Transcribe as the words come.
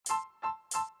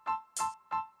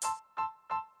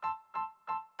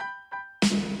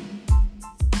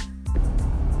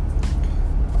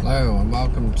Hello and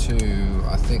welcome to,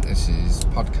 I think this is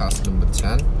podcast number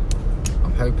 10.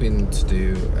 I'm hoping to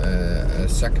do a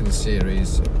second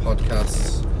series of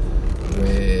podcasts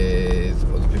with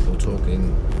other people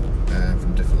talking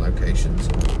from different locations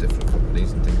and different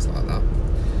companies and things like that.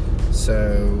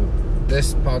 So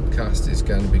this podcast is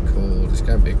going to be it's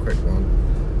going to be a quick one.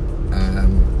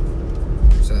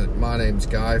 So my name's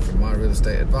Guy from My Real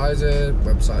Estate Advisor,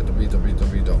 website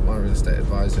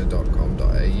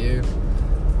www.myrealestateadvisor.com.au.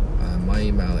 My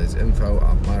email is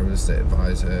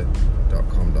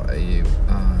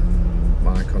info@myrealestateadvisor.com.au and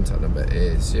my contact number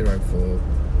is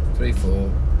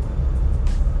 0434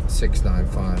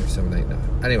 695 789.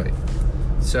 Anyway,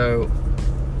 so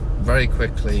very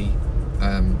quickly,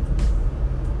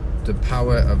 the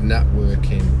power of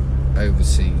networking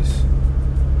overseas.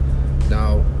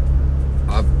 Now,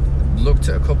 I've looked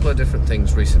at a couple of different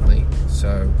things recently.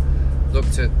 So,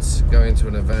 looked at going to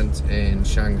an event in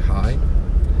Shanghai,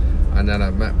 and then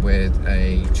I met with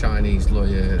a Chinese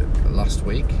lawyer last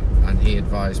week, and he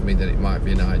advised me that it might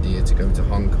be an idea to go to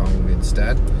Hong Kong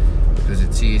instead, because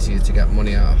it's easier to get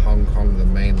money out of Hong Kong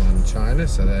than mainland China.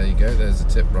 So there you go, there's a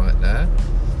tip right there.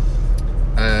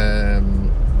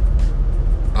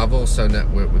 I've also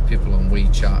networked with people on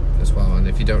WeChat as well, and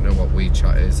if you don't know what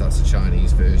WeChat is, that's a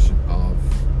Chinese version of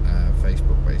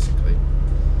Facebook basically,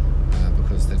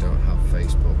 because they don't have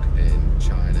Facebook in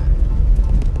China,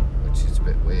 which is a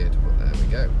bit weird, but there we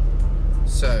go.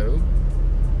 So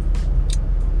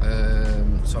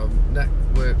I've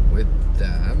networked with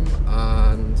them,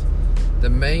 and the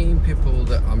main people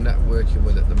that I'm networking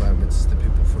with at the moment is the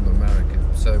people from America.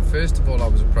 So first of all, I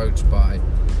was approached by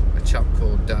a chap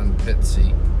called Dan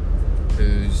Pitsey,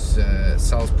 who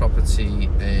sells property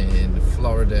in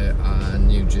Florida and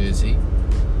New Jersey,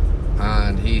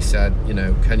 and he said,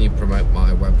 can you promote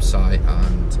my website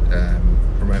and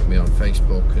promote me on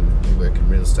Facebook, and you work in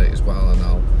real estate as well, and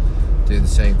I'll do the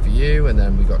same for you. And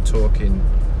then we got talking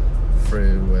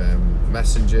through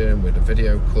Messenger, and with a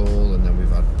video call, and then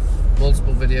we've had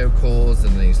multiple video calls,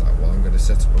 and then he's like, well, I'm going to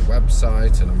set up a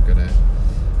website, and I'm going to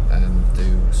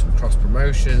do some cross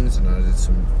promotions, and I did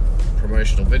some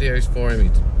promotional videos for him, he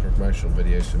did promotional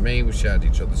videos for me, we shared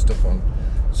each other's stuff on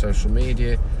social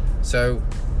media. So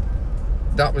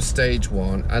that was stage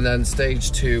one, and then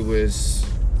stage two was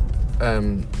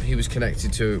he was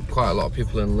connected to quite a lot of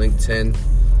people in LinkedIn,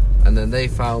 and then they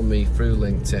found me through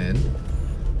LinkedIn.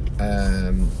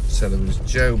 So there was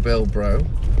Joe Bilbro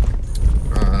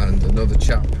and another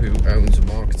chap who owns a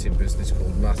marketing business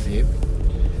called Matthew,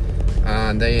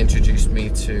 and they introduced me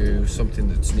to something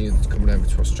that's new that's coming over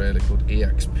to Australia called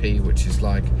EXP, which is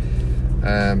like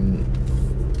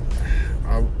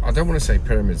I don't want to say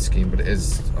pyramid scheme, but it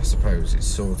is, I suppose it's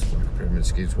sort of like a pyramid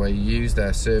scheme, where you use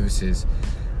their services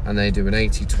and they do an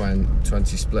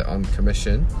 80-20 split on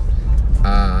commission,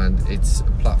 and it's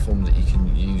a platform that you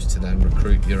can use to then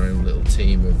recruit your own little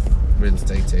team of real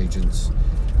estate agents,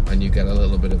 and you get a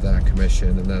little bit of their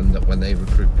commission, and then when they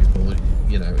recruit people, it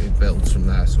builds from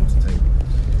there, sort of thing.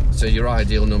 So your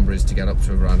ideal number is to get up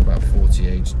to around about 40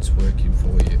 agents working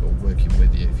for you, or working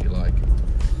with you, if you like.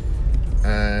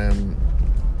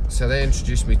 So they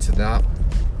introduced me to that.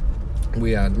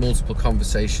 We had multiple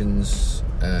conversations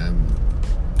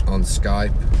on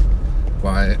Skype,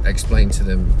 where I explained to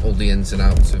them all the ins and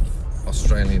outs of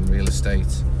Australian real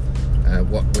estate,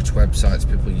 which websites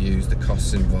people use, the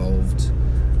costs involved,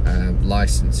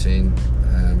 licensing,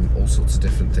 all sorts of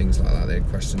different things like that they had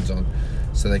questions on,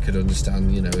 so they could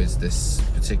understand, is this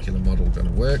particular model going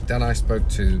to work. Then I spoke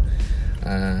to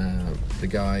the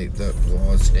guy that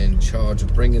was in charge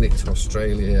of bringing it to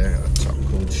Australia, a chap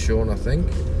called Sean, I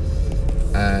think,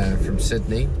 from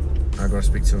Sydney. I got to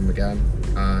speak to him again,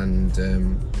 and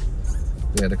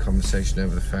we had a conversation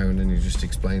over the phone, and he just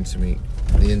explained to me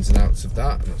the ins and outs of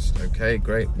that, and I said, okay,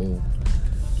 great, well,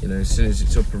 as soon as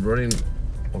it's up and running,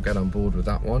 I'll get on board with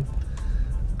that one.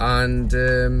 And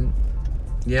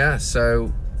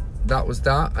so that was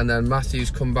that. And then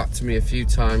Matthew's come back to me a few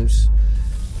times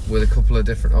with a couple of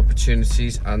different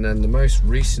opportunities, and then the most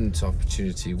recent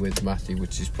opportunity with Matthew,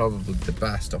 which is probably the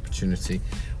best opportunity,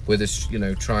 with us,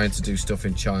 trying to do stuff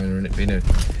in China, and it being a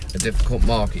difficult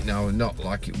market now, and not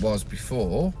like it was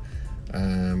before,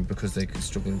 because they're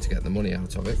struggling to get the money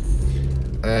out of it.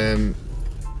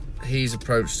 He's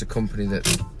approached a company that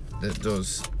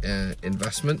does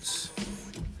investments.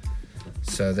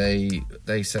 So they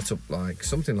set up like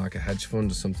something like a hedge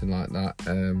fund or something like that,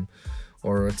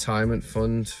 or a retirement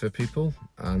fund for people,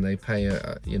 and they pay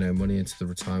money into the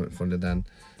retirement fund, and then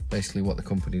basically what the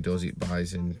company does, it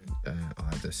buys in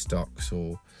either stocks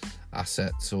or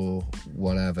assets or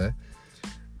whatever,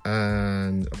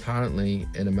 And apparently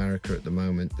in America at the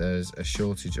moment there's a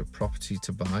shortage of property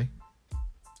to buy,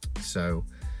 so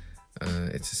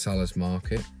it's a seller's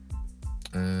market.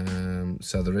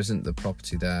 So there isn't the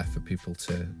property there for people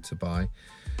to buy.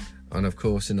 And of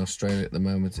course in Australia at the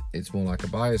moment it's more like a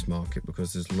buyer's market,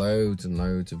 because there's loads and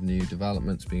loads of new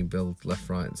developments being built left,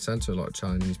 right and centre. A lot of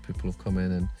Chinese people have come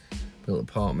in and built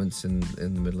apartments in the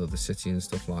middle of the city and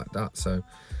stuff like that. So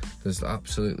there's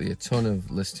absolutely a ton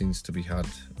of listings to be had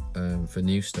for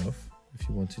new stuff, if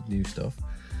you wanted new stuff.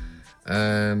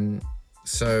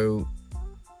 So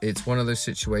it's one of those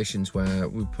situations where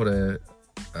we put a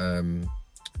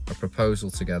proposal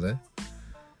together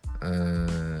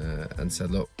and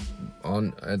said, look,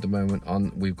 at the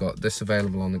moment we've got this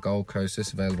available on the Gold Coast,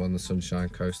 this available on the Sunshine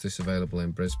Coast, this available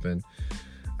in Brisbane.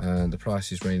 The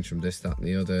prices range from this, that and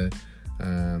the other.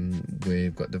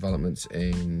 We've got developments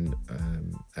in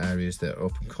areas that are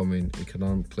up and coming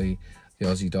economically. The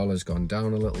Aussie dollar's gone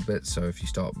down a little bit, so if you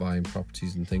start buying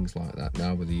properties and things like that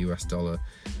now with the US dollar,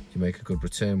 you make a good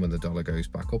return when the dollar goes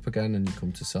back up again and you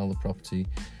come to sell the property.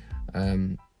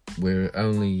 We're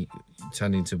only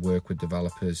tending to work with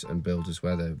developers and builders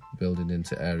where they're building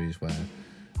into areas where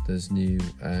there's new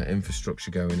infrastructure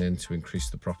going in to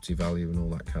increase the property value and all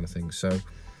that kind of thing. So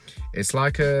it's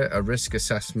like a risk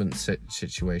assessment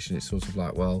situation. It's sort of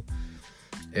like, well,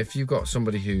 if you've got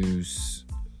somebody who's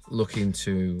looking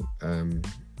to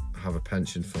have a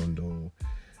pension fund, or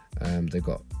they've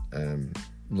got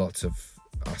lots of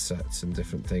assets and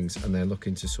different things, and they're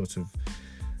looking to sort of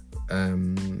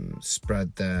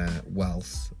spread their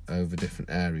wealth over different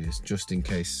areas just in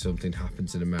case something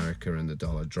happens in America and the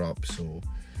dollar drops or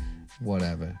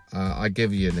whatever. I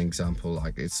give you an example.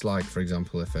 Like, it's like, for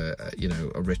example, if a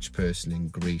rich person in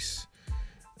Greece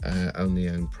only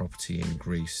owned property in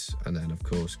Greece, and then of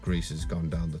course Greece has gone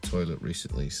down the toilet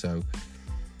recently. So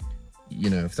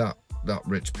if that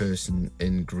rich person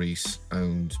in Greece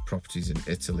owned properties in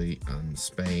Italy and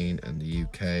Spain and the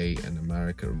UK and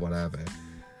America and whatever,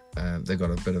 they've got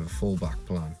a bit of a fallback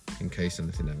plan in case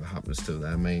anything ever happens to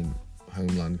their main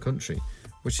homeland country,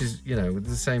 which is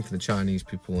the same for the Chinese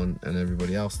people and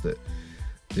everybody else that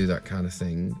do that kind of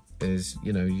thing. Is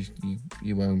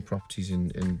you own properties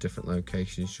in different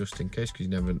locations just in case, because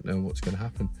you never know what's going to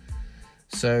happen.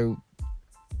 So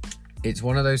it's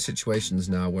one of those situations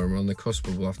now where we're on the cusp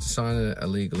of, we'll have to sign a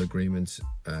legal agreement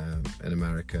in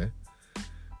America,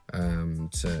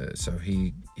 so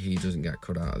he doesn't get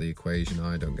cut out of the equation,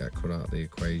 I don't get cut out of the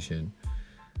equation,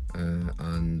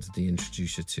 and the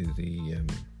introducer to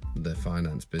the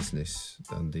finance business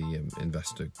and the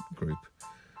investor group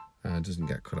doesn't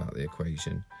get cut out of the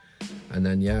equation. And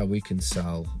then we can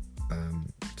sell.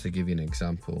 To give you an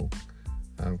example,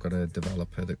 I've got a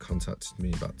developer that contacted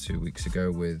me about 2 weeks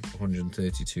ago with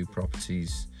 132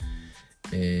 properties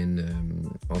on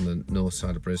the north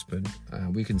side of Brisbane.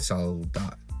 We can sell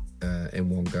that in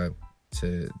one go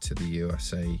to the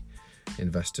USA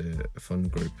investor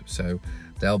fund group, so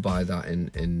they'll buy that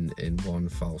in one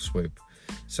foul swoop.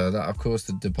 So that, of course,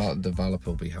 the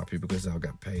developer will be happy because they'll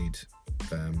get paid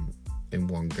in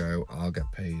one go. I'll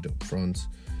get paid up front,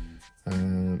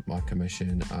 my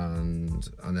commission, and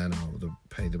then I'll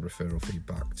pay the referral fee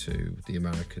back to the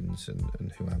Americans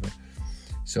and whoever.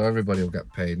 So everybody will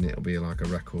get paid, and it'll be like a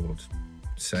record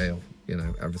sale.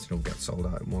 Everything will get sold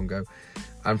out in one go.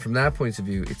 And from their point of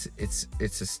view, it's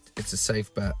a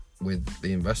safe bet with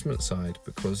the investment side,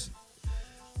 because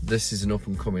this is an up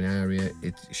and coming area.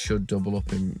 It should double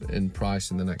up in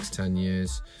price in the next 10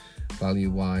 years, value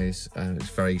wise. It's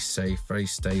very safe, very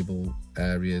stable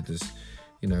area. There's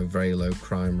very low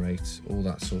crime rates, all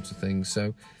that sort of thing.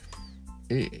 So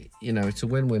it's a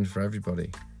win-win for everybody.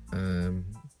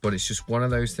 But it's just one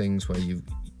of those things where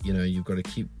you've got to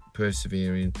keep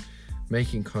persevering,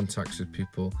 making contacts with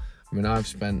people. I mean, I've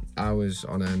spent hours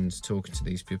on end talking to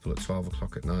these people at 12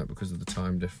 o'clock at night because of the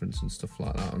time difference and stuff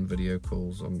like that, on video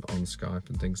calls, on Skype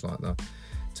and things like that,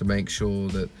 to make sure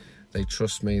that they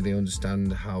trust me, they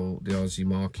understand how the Aussie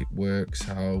market works,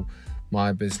 how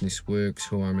my business works,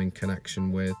 who I'm in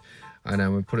connection with. And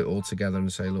then we put it all together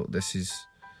and say, look, this is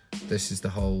the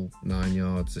whole 9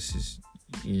 yards. This is,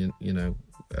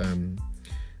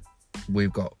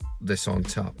 we've got this on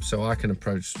tap. So I can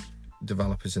approach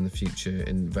developers in the future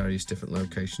in various different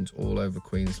locations all over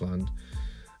Queensland.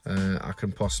 I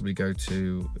can possibly go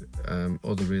to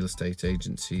other real estate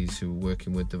agencies who are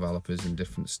working with developers in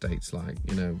different states like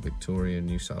Victoria,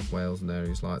 New South Wales and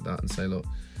areas like that, and say, look,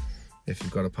 if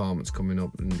you've got apartments coming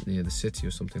up near the city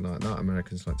or something like that,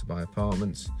 Americans like to buy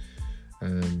apartments,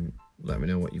 let me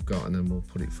know what you've got, and then we'll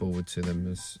put it forward to them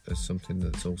as something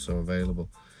that's also available.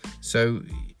 So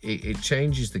it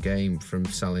changes the game from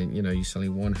selling, you're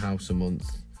selling one house a month,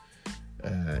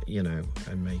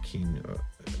 and making,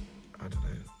 I don't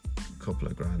know, a couple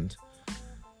of grand,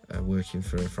 working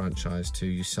for a franchise, to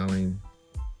you selling,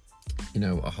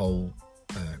 a whole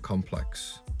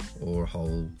complex or a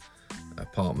whole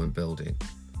apartment building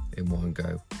in one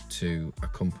go to a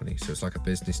company. So it's like a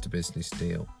business to business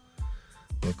deal.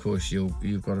 Well, of course,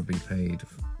 you've got to be paid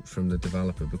from the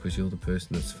developer, because you're the person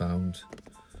that's found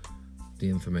the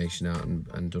information out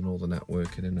and done all the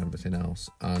networking and everything else.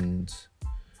 And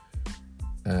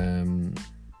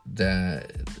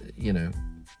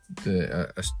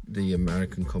the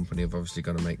American company have obviously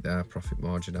got to make their profit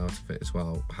margin out of it as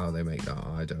well. How they make that,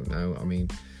 I don't know. I mean,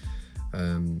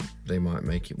 they might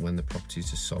make it when the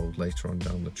properties are sold later on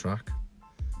down the track,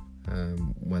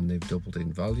 when they've doubled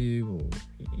in value, or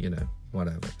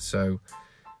whatever. So,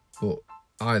 but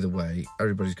either way,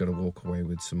 everybody's got to walk away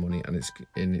with some money, and it's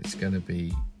going to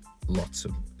be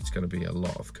it's going to be a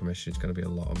lot of commission. It's going to be a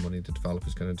lot of money. The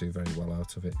developer's going to do very well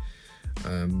out of it.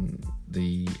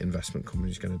 The investment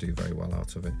company's going to do very well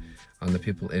out of it, and the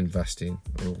people investing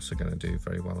are also going to do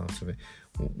very well out of it.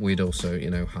 We'd also,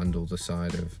 handle the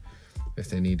side of, if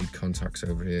they needed contacts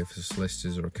over here for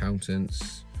solicitors or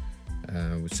accountants,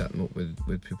 we'd set them up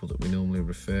with people that we normally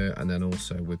refer. And then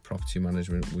also with property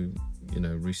management, we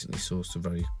recently sourced a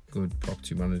very good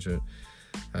property management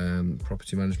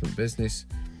business.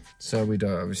 So we'd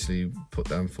obviously put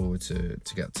them forward to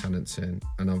get tenants in.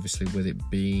 And obviously, with it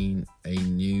being a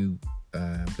new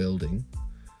building,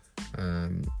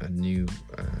 and new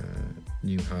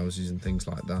houses and things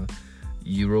like that,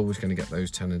 you're always going to get those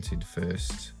tenanted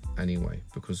first anyway,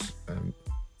 because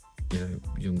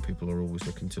young people are always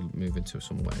looking to move into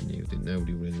somewhere new.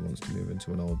 Nobody really wants to move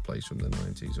into an old place from the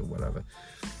 90s or whatever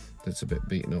that's a bit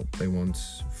beaten up. They want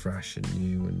fresh and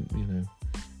new, and you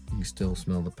can still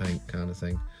smell the paint kind of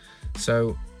thing.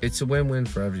 So it's a win-win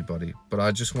for everybody. But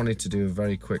I just wanted to do a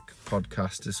very quick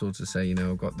podcast to sort of say,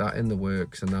 I've got that in the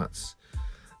works, and that's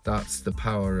the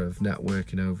power of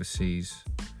networking overseas.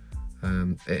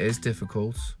 It is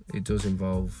difficult. It does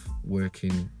involve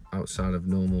working outside of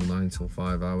normal 9 till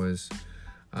 5 hours,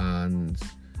 and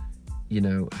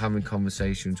having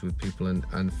conversations with people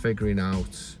and figuring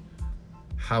out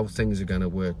how things are going to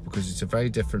work, because it's a very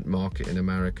different market in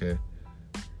America,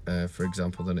 for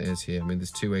example, than it is here. I mean,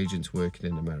 there's two agents working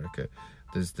in America.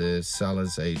 There's the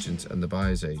seller's agent and the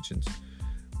buyer's agent.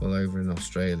 Well, over in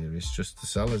Australia, it's just the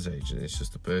seller's agent. It's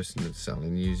just the person that's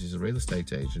selling uses a real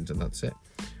estate agent, and that's it.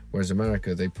 Whereas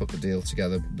America, they put the deal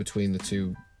together between the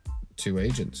two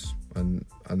agents, and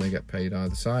they get paid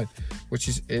either side, which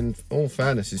is, in all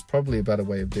fairness, is probably a better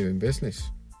way of doing business,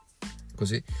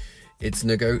 because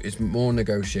it's more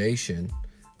negotiation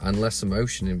and less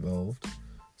emotion involved.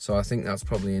 So I think that's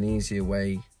probably an easier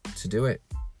way to do it.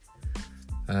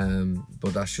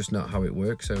 But that's just not how it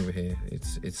works over here.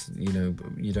 It's you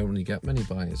don't really get many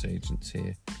buyers agents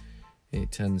here. It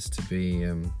tends to be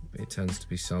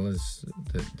sellers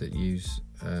that use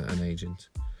an agent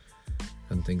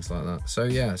and things like that.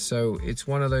 So it's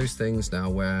one of those things now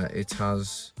where it's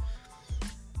on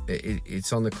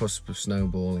the cusp of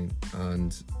snowballing,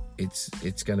 and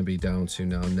it's going to be down to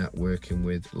now networking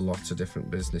with lots of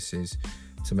different businesses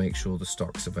to make sure the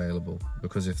stock's available.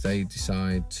 Because if they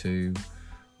decide to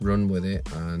run with it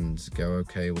and go,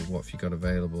 okay, well, what have you got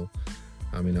available?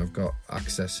 I mean, I've got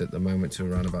access at the moment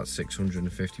to around about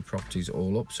 650 properties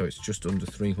all up, so it's just under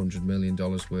 $300 million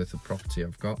worth of property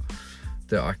I've got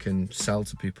that I can sell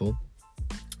to people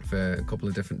for a couple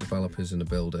of different developers and a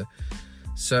builder.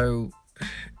 So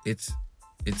it's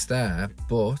there,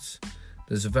 but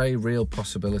there's a very real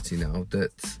possibility now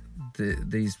that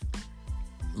these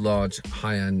large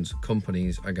high-end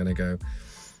companies are going to go,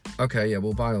 okay, yeah,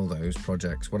 we'll buy all those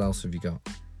projects. What else have you got?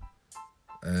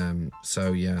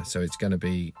 So it's going to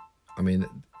be, I mean,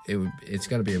 it's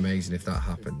going to be amazing if that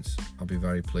happens. I'll be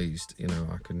very pleased.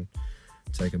 I can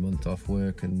take a month off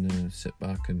work and sit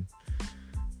back and,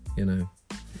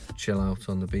 chill out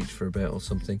on the beach for a bit or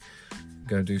something,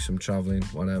 go do some traveling,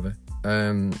 whatever.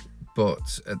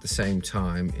 But at the same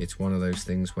time, it's one of those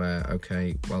things where,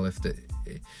 okay, well,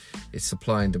 it's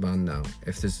supply and demand now.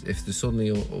 If there's suddenly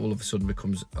all of a sudden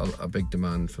becomes a big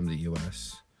demand from the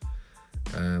US,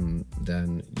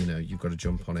 then you've got to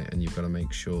jump on it, and you've got to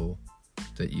make sure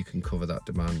that you can cover that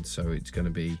demand. So it's going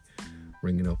to be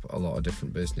ringing up a lot of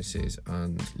different businesses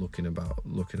and looking at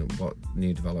what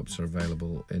new developments are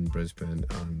available in Brisbane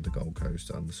and the Gold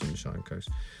Coast and the Sunshine Coast.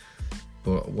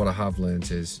 But what I have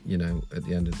learned is, at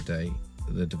the end of the day,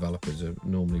 the developers are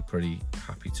normally pretty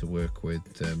happy to work with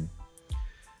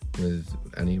with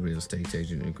any real estate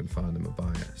agent who can find them a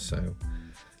buyer. So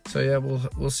yeah,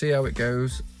 we'll see how it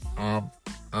goes. I'll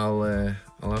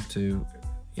have to,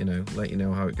 let you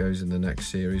know how it goes in the next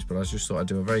series. But I just thought I'd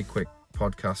do a very quick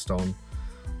podcast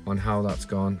on how that's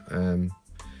gone.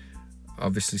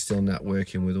 Obviously, still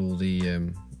networking with all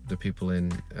the people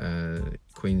in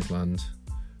Queensland,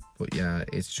 but yeah,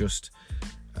 it's just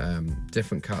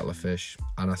different kettle of fish.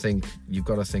 And I think you've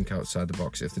got to think outside the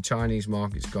box. If the Chinese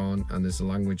market's gone and there's a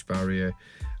language barrier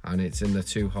and it's in the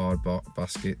too hard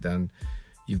basket, then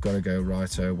you've got to go,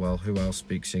 righto, well, who else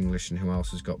speaks English and who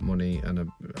else has got money and a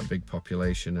big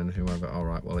population and whoever? All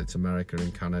right, well, it's America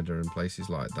and Canada and places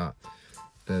like that.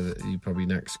 You probably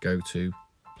next go to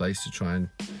place to try and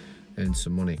earn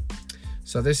some money.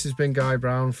 So this has been Guy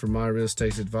Brown from My Real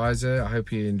Estate Advisor. I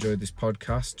hope you enjoyed this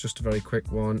podcast, just a very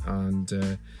quick one. And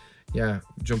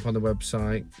jump on the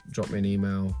website, drop me an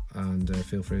email, and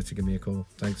feel free to give me a call.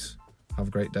 Thanks. Have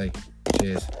a great day.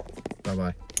 Cheers.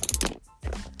 Bye-bye.